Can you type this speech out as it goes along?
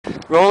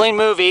Rolling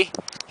movie.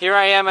 Here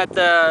I am at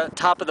the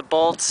top of the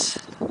bolts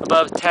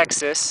above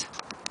Texas.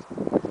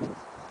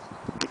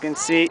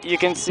 You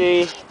can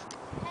see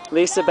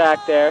Lisa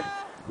back there.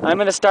 I'm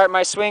going to start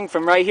my swing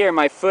from right here,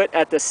 my foot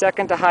at the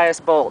second to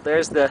highest bolt.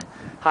 There's the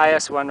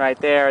highest one right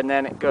there, and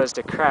then it goes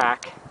to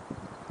crack.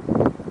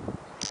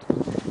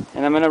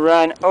 And I'm going to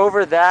run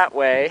over that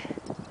way,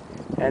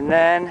 and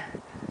then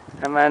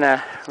I'm going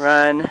to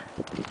run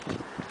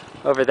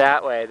over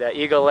that way. The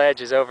eagle ledge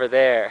is over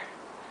there.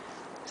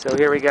 So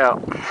here we go.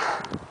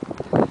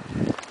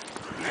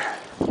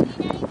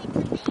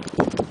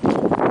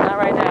 Not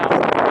right now.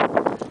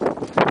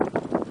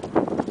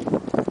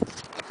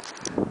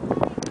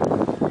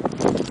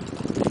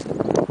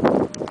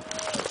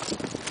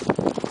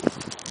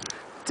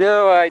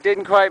 I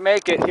didn't quite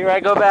make it. Here I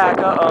go back.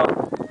 Uh-oh.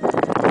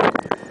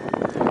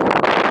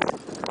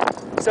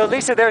 So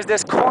Lisa, there's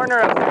this corner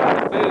of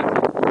the boot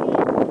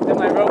that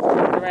my rope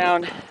wrapped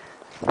around.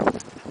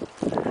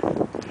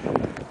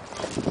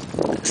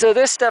 So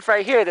this stuff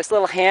right here, this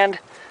little hand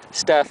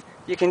stuff,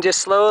 you can just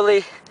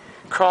slowly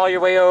crawl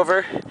your way over.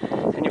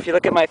 And if you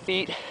look at my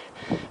feet,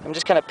 I'm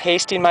just kind of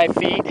pasting my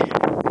feet.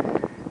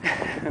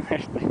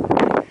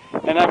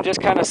 And I'm just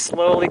kind of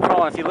slowly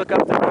crawling. If you look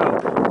up the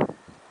rope,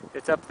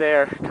 it's up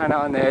there, kind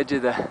of on the edge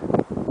of the...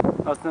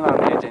 Oh, it's not on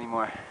the edge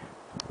anymore.